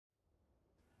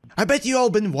I bet you all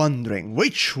been wondering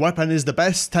which weapon is the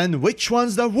best and which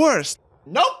one's the worst.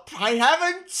 Nope, I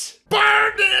haven't.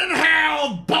 Burn in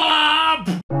hell,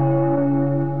 Bob!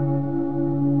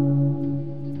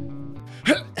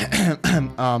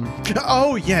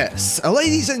 Oh yes,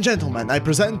 ladies and gentlemen, I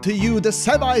present to you the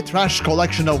semi-trash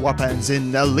collection of weapons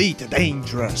in Elite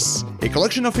Dangerous. A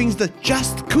collection of things that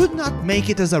just could not make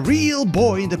it as a real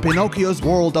boy in the Pinocchio's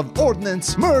world of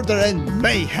ordnance, murder and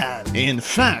mayhem. In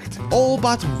fact, all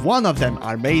but one of them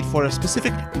are made for a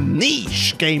specific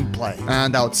niche gameplay.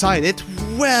 And outside it,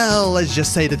 well, let's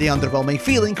just say that the underwhelming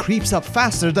feeling creeps up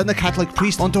faster than a Catholic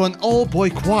priest onto an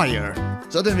all-boy choir.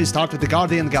 So then we start with the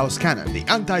Guardian Gauss Cannon, the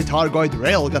anti-Targoid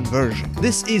railgun version.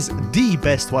 This is the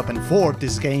best weapon for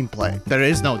this gameplay. There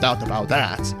is no doubt about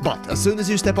that. But as soon as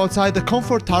you step outside the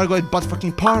comfort Targoid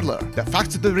butt-fucking parlor, the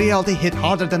facts of the reality hit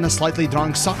harder than a slightly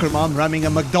drunk soccer mom ramming a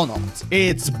McDonald's.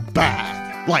 It's bad.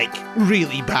 Like,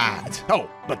 really bad. Oh,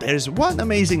 but there's one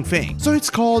amazing thing. So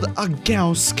it's called a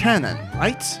Gauss cannon,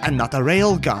 right? And not a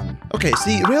railgun. Okay,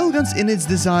 see, railguns in its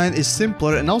design is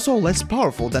simpler and also less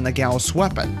powerful than a Gauss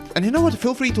weapon. And you know what?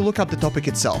 Feel free to look up the topic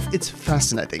itself. It's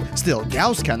fascinating. Still,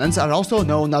 Gauss cannons are also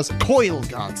known as coil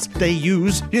guns. They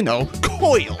use, you know,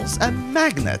 coils and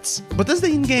magnets. But does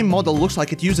the in-game model look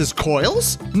like it uses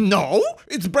coils? No!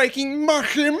 It's breaking my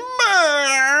immersion!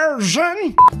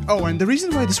 Oh, and the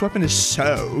reason why this weapon is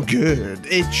so good,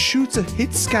 it shoots a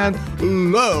hit scan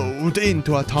load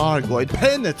into a Targoid,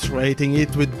 penetrating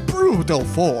it with brutal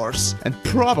force, and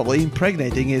probably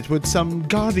impregnating it with some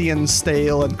Guardian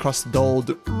stale and crusted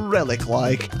old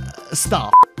relic-like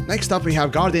stuff. Next up we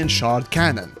have Guardian Shard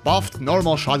Cannon, buffed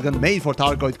normal shotgun made for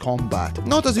Targoid combat.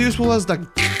 Not as useful as the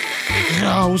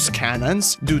Gauss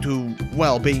cannons, due to,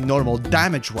 well, being normal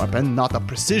damage weapon, not a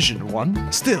precision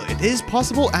one. Still, it is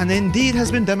possible and indeed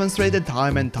has been demonstrated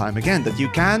time and time again that you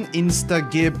can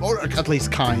insta-gib, or at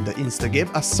least kinda insta-gib,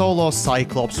 a solo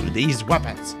Cyclops with these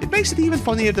weapons. It makes it even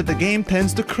funnier that the game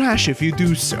tends to crash if you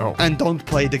do so, and don't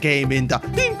play the game in the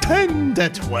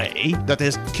intended way, that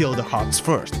is, kill the hearts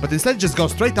first, but instead just go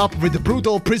straight up with the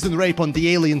brutal prison rape on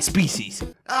the alien species.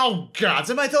 Oh gods,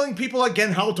 am I telling people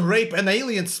again how to rape an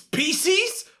alien species?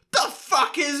 The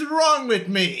fuck is wrong with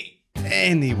me?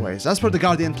 Anyways, as for the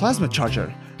Guardian Plasma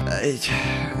Charger,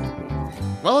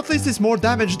 well, at least it's more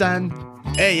damage than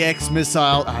AX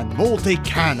Missile and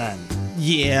Multi-Cannon.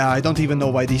 Yeah, I don't even know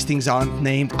why these things aren't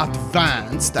named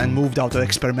Advanced and moved out to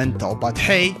Experimental, but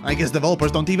hey, I guess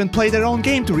developers don't even play their own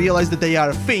game to realize that they are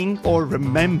a thing or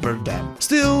remember them.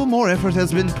 Still, more effort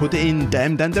has been put in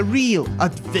them than the real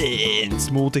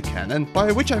Advanced Multi-Cannon,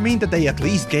 by which I mean that they at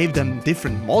least gave them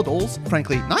different models,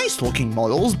 frankly nice looking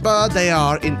models, but they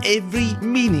are in every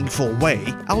meaningful way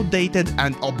outdated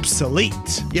and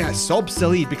obsolete. Yes,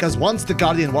 obsolete, because once the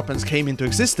Guardian weapons came into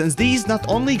existence, these not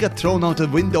only got thrown out the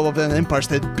window of an Empire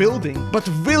State Building, but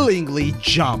willingly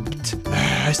jumped.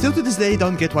 I still to this day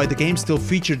don't get why the game still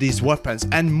featured these weapons,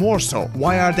 and more so,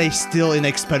 why are they still in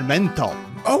Experimental?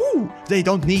 Oh, they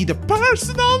don't need a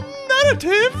personal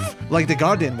narrative? Like the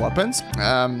Guardian weapons?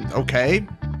 Okay.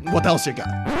 What else you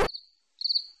got?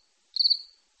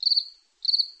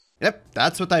 Yep,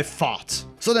 that's what I thought.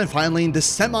 So then finally in the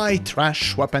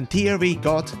semi-trash weapon tier we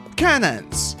got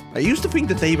cannons. I used to think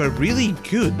that they were really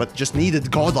good but just needed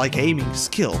godlike aiming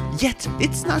skill, yet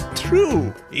it's not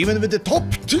true. Even with the top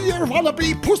tier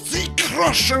wannabe pussy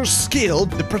crusher skill,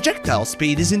 the projectile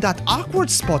speed is in that awkward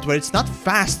spot where it's not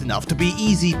fast enough to be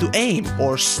easy to aim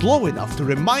or slow enough to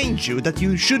remind you that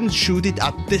you shouldn't shoot it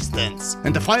at distance.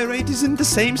 And the fire rate is in the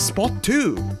same spot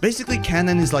too. Basically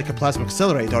cannon is like a plasma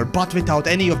accelerator but without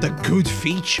any of the good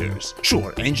features.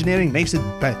 Sure, engineering makes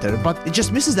it better, but it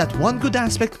just misses that one good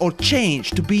aspect or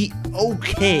change to be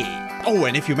okay. Oh,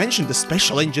 and if you mention the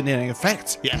special engineering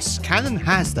effects, yes, Canon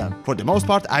has them. For the most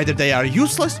part, either they are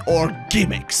useless or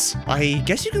gimmicks. I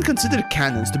guess you can consider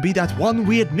cannons to be that one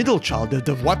weird middle child of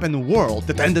the weapon world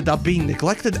that ended up being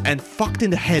neglected and fucked in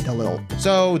the head a little.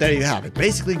 So there you have it.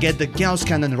 Basically get the Gauss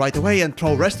cannon right away and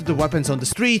throw rest of the weapons on the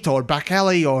street or back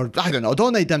alley, or I don't know,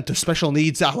 donate them to Special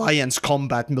Needs Alliance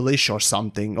Combat Militia or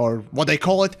something, or what they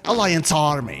call it, Alliance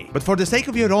Army. But for the sake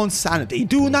of your own sanity,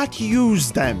 do not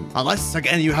use them. Unless,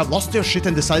 again, you have lost your shit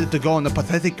and decided to go on a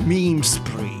pathetic meme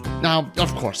spree. Now,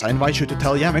 of course, I invite you to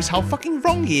tell TheYamiks how fucking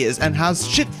wrong he is and has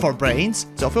shit for brains,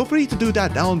 so feel free to do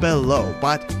that down below.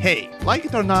 But hey, like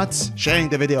it or not, sharing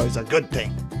the video is a good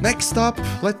thing. Next up,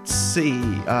 let's see,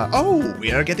 oh,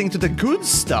 we are getting to the good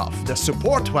stuff, the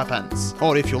support weapons.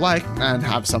 Or if you like, and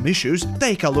have some issues,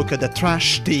 take a look at the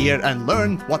trash tier and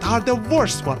learn what are the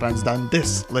worst weapons than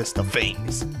this list of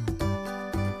things.